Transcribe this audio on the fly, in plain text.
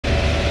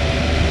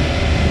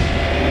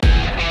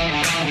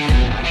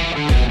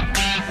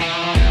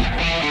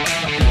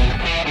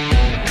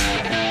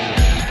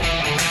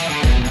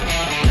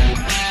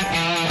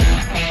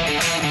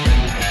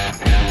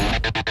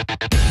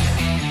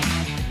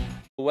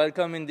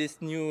welcome in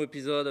this new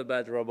episode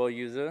about Robot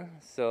User.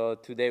 So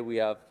today we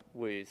have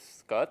with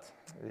Scott.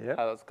 Yep.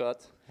 Hello,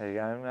 Scott. How you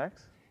going,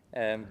 Max?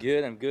 I'm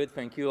good.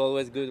 Thank you.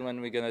 Always good when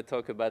we're going to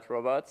talk about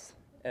robots.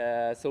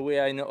 So we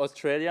are in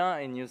Australia,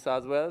 in New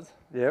South Wales.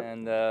 Yep.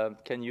 And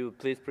can you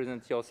please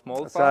present your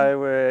small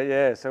farm?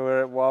 So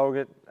we're at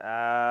Walgett,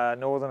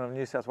 northern of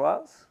New South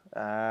Wales,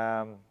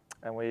 and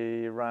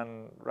we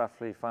run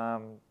roughly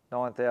farm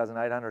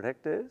 9,800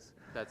 hectares.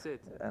 That's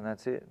it. And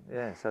that's it.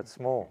 Yeah, so it's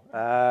small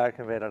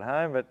compared at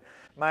home, but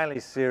mainly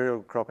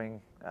cereal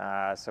cropping.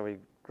 So we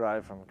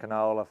grow from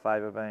canola,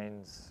 fava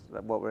beans,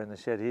 what we're in the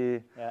shed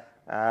here,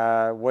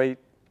 wheat,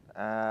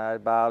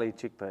 barley,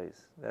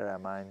 chickpeas. They're our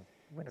main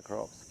winter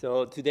crops.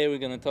 So today we're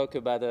going to talk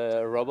about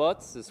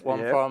robots, the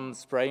SwarmFarm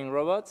spraying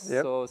robots.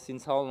 Yep. So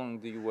since how long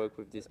do you work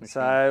with this machine?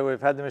 So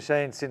we've had the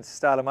machine since the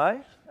start of May,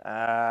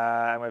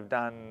 and we've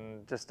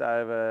done just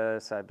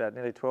over, about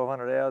nearly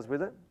 1,200 hours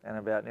with it, and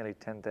about nearly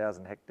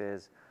 10,000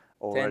 hectares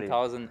already.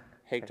 10,000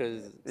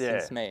 hectares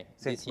since May.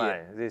 Since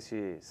this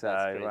year.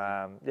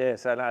 So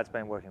so no, it's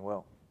been working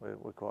well.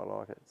 We quite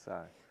like it.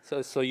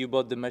 So you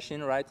bought the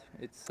machine, right?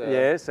 It's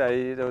yeah. So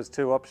there was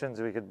two options.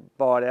 We could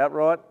buy it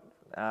outright,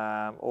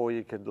 or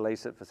you could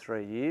lease it for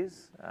 3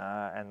 years,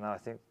 and I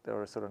think there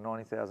were sort of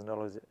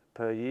 $90,000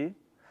 per year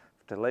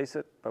to lease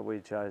it, but we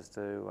chose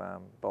to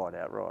buy it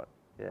outright.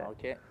 Yeah.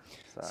 Okay.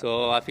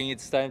 So I think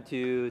it's time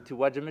to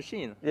watch the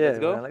machine. Yeah. Let's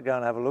go. Go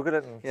and have a look at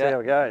it and see how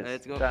it goes.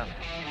 Let's go. Done.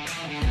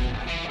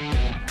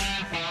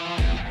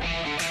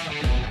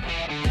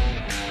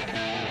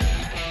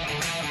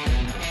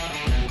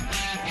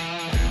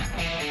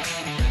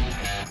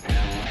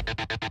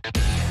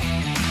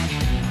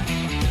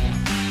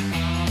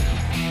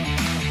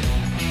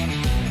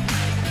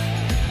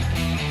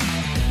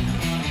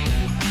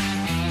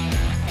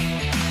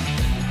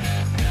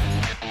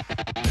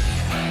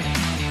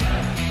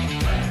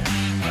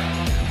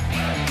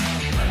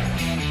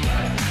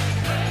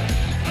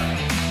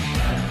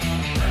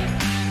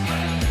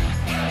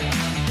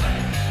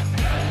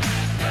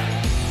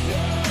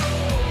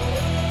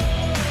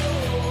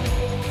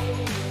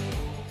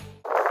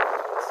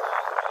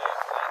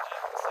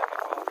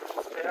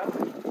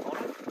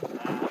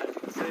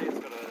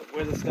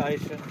 Weather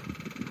station,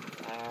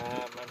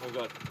 and we've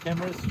got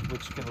cameras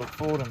which can look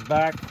forward and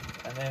back,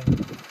 and then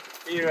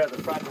here at the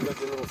front we've got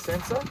the little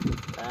sensor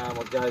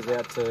what goes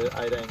out to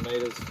 18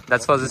 metres.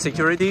 That's for the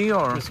security,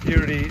 or? For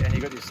security, and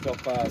you've got your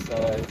stop bar, so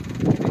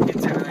if it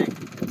hits anything,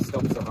 it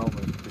stops the whole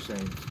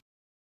machine.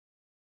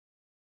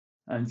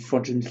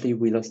 Unfortunately,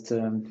 we lost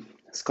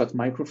Scott's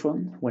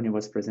microphone when he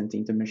was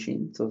presenting the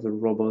machine. So the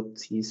robot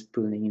is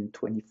pulling in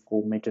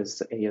 24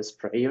 meters air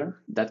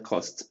sprayer. That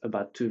costs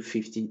about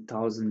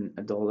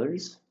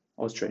 $250,000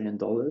 Australian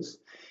dollars.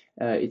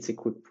 It's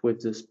equipped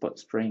with the spot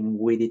spraying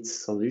with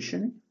its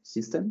solution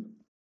system.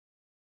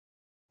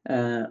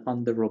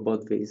 On the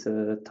robot, there's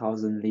a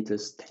 1,000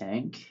 liters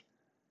tank,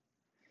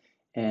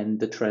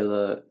 and the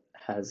trailer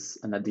has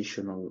an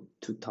additional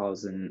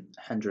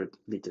 2,100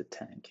 liter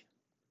tank.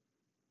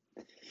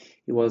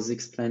 He was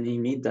explaining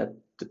me that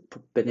the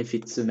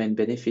main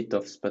benefit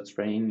of spot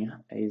spraying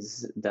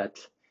is that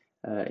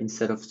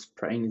instead of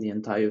spraying the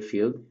entire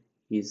field,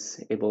 he's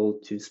able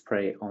to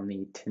spray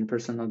only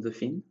 10% of the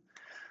field,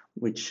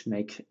 which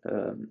makes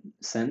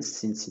sense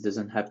since he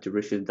doesn't have to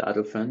refill that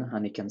often,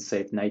 and he can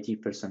save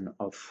 90%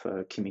 of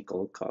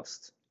chemical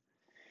cost.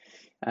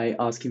 I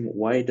asked him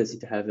why does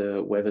it have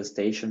a weather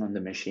station on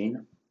the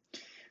machine.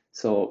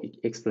 So he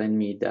explained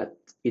me that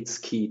it's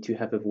key to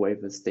have a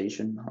weather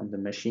station on the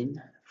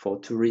machine for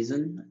two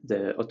reasons: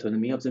 the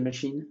autonomy of the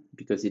machine,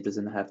 because it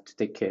doesn't have to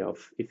take care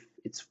of if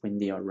it's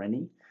windy or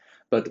rainy,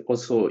 but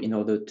also in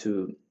order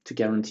to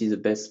guarantee the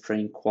best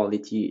spraying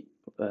quality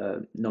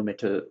no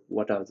matter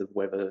what are the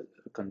weather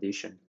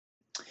conditions.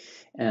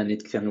 And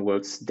it can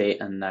work day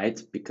and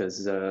night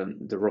because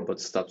the robot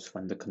stops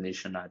when the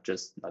conditions are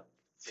just not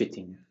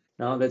fitting.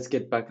 Now let's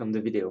get back on the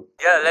video.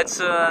 Yeah, let's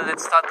start the.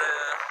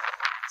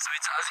 So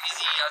it's as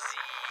easy as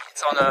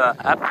it's on the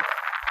app.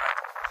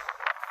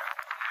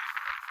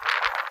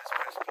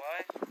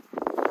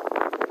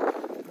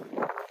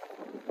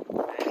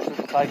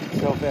 Takes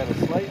itself out of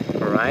sleep.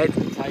 Right. It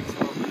takes a minute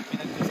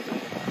just to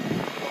get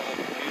all the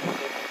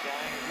computers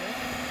going again.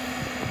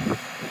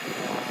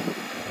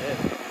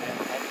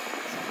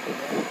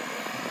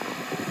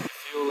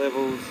 Fuel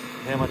levels,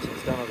 how much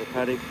it's done on the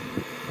paddock,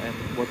 and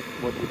what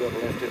you've got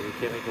left of the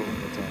chemical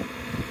in the tank.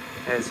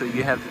 So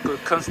you have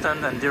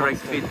constant and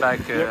direct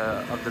feedback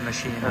of the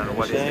machine and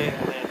what is it?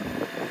 And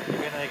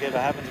then if anything ever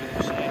happens with the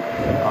machine.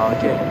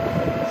 Okay.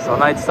 So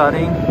now it's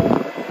starting.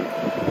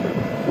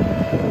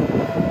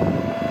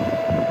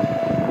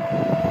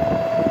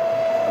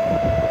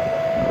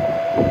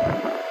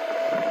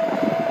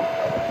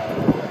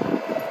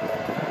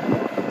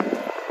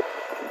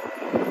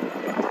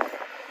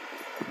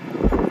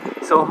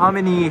 So how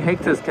many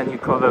hectares can you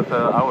cover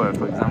per hour,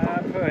 for example?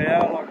 Per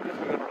hour, like this,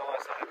 we've got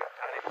nice open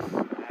paddocks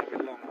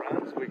with long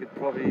runs. We could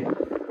probably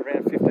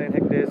around 15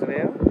 hectares an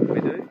hour.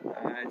 We do.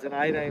 It's an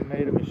 18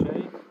 metre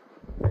machine,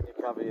 and you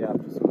cover you up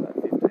to sort of that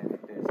 15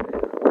 hectares an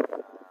hour.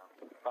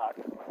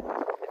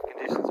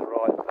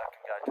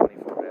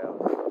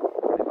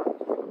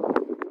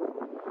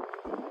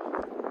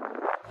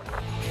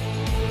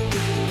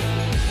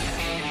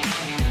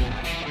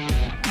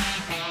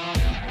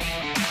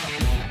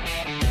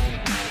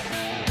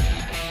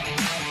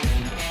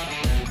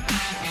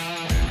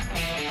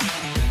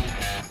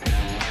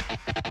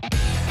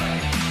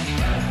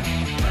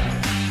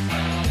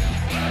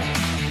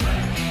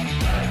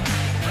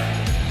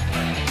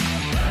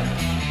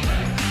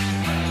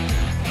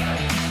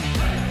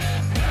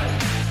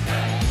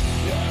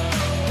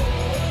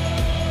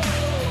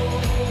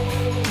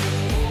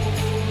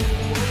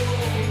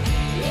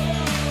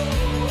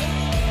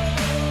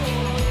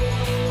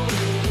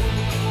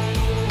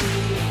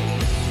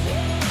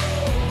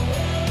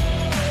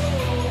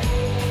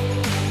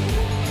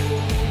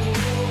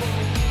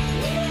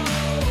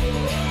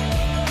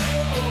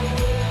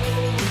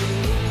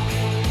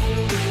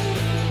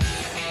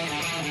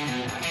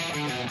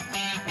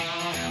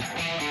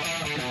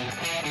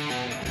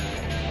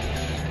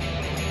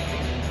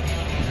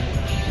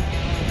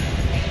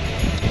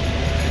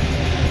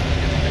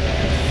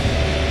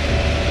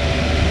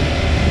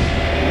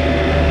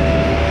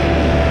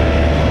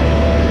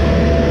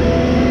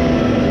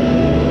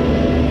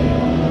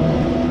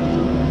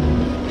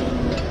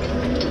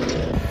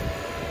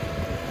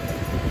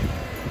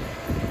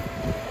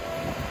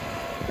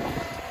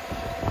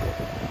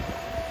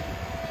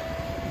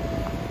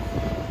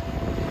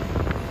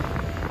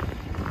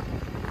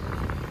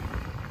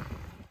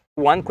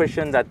 one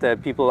question that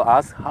people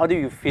ask, how do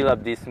you fill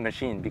up this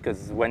machine? Because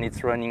when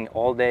it's running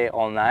all day,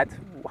 all night,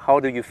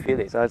 how do you fill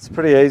it? So it's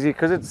pretty easy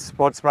because it's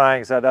spot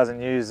spraying, so it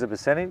doesn't use the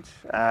percentage.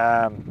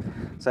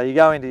 So you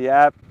go into your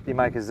app, you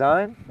make a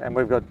zone, and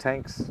we've got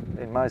tanks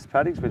in most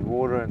paddocks with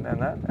water and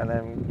that, and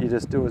then you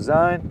just do a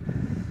zone.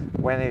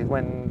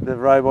 When the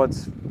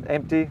robot's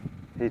empty,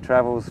 he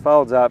travels,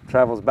 folds up,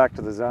 travels back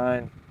to the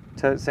zone,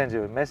 sends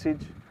you a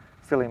message,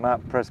 fill him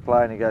up, press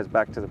play, and he goes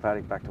back to the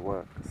paddock, back to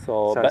work.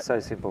 So it's so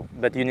simple.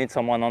 But you need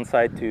someone on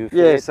site to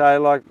fill it?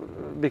 So like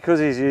because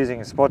he's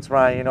using spot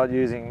spraying, you're not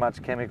using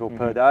much chemical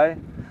per day.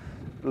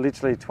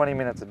 Literally 20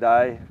 minutes a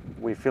day,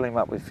 we fill him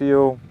up with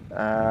fuel,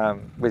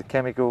 with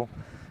chemical,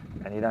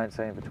 and you don't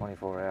see him for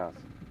 24 hours.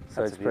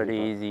 So it's pretty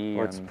easy.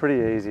 Well, it's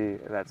pretty easy.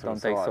 That's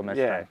don't take so much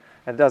time.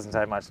 And it doesn't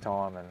take much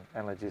time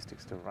and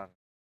logistics to run.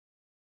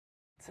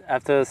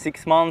 After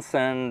 6 months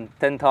and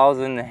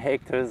 10,000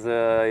 hectares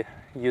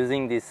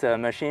using this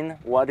machine,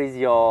 what is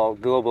your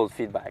global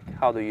feedback?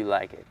 How do you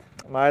like it?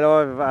 Mate,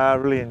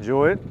 I've really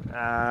enjoyed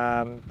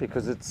it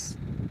because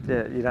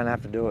you don't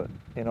have to do it.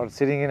 You're not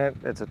sitting in it,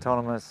 it's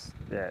autonomous.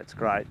 Yeah, it's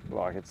great.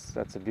 Like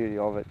that's the beauty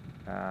of it.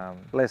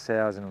 Less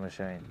hours in a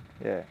machine,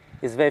 yeah.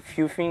 Is there a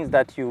few things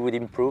that you would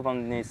improve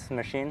on this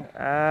machine?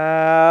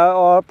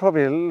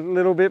 Probably a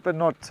little bit, but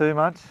not too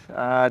much.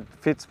 It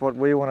fits what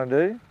we want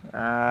to do.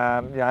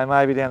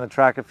 Maybe down the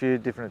track a few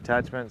different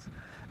attachments.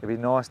 It'd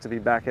be nice to be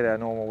back at our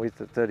normal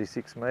width at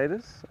 36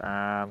 metres.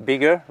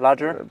 Bigger,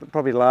 larger?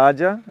 Probably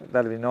larger,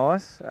 that'd be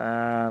nice.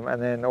 And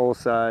then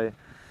also,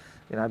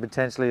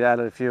 potentially add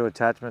a few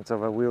attachments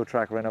of a wheel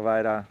track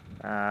renovator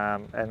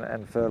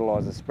and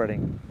fertiliser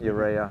spreading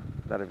urea.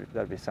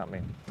 That'd be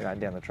something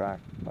down the track,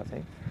 I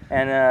think.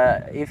 And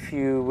if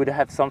you would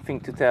have something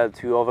to tell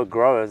to other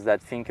growers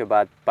that think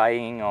about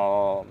buying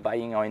or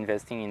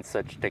investing in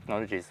such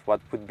technologies, what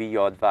would be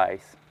your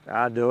advice?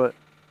 Do it.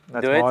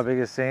 That's my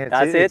biggest thing.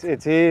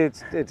 It's here,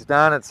 it's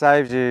done. It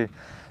saves you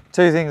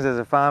two things as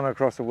a farmer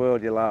across the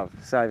world you love: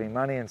 saving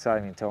money and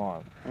saving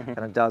time. And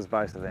it does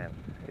both of them.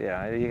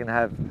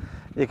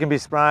 You can be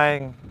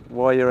spraying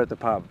while you're at the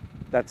pub.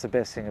 That's the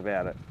best thing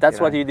about it. That's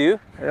what you do?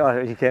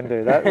 You can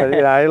do that,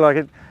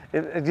 but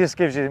it just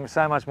gives you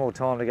so much more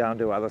time to go and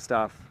do other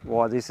stuff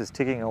while this is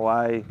ticking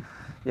away.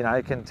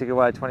 It can tick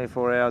away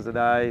 24 hours a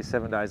day,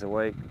 7 days a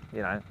week.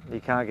 You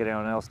can't get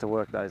anyone else to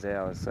work those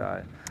hours,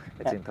 so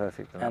it's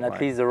imperfect. And at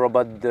least the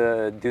robot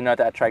do not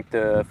attract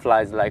the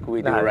flies like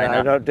we do right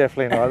now. No,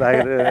 definitely not.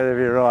 They'd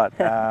be right.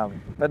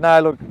 But no,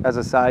 look, as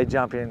I say,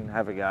 jump in,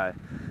 have a go.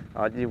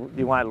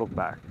 You won't look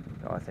back,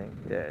 I think.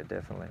 Yeah,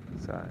 definitely.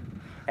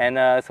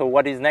 And so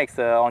what is next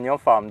on your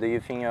farm? Do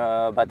you think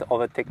about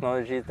other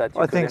technologies that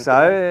you I think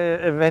so.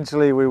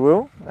 Eventually we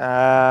will.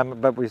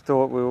 But we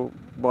thought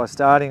by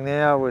starting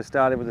now, we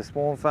started with the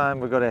SwarmFarm.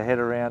 We've got our head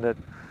around it,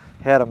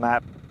 how to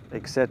map,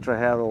 etc.,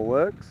 how it all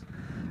works.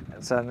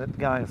 And so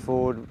going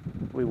forward,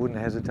 we wouldn't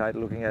hesitate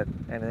looking at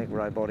anything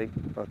robotic,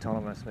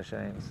 autonomous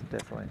machines,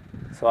 definitely.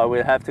 So I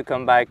will have to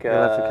come back, in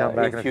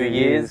a few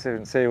years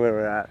and see where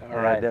we're at. All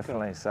right,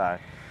 definitely. Cool.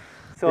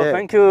 So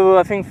thank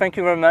you. Thank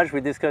you very much.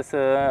 We discussed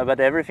about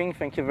everything.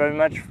 Thank you very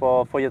much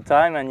for your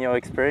time and your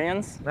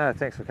experience. No,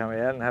 thanks for coming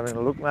out and having a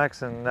look,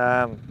 Max, and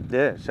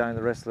showing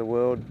the rest of the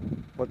world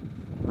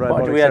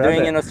what we are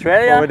doing in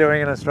Australia. What we're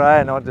doing in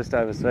Australia, not just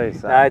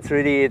overseas. So.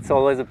 It's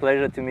always a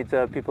pleasure to meet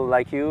people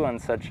like you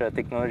and such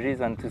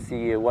technologies, and to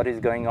see what is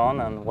going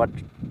on and what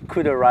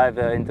could arrive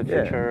in the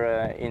future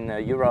in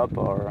Europe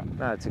or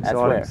it's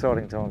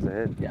exciting times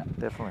ahead. Yeah,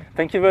 definitely.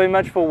 Thank you very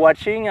much for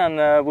watching,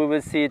 and we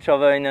will see each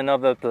other in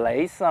another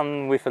place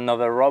and with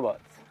another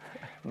robot.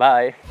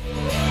 Bye.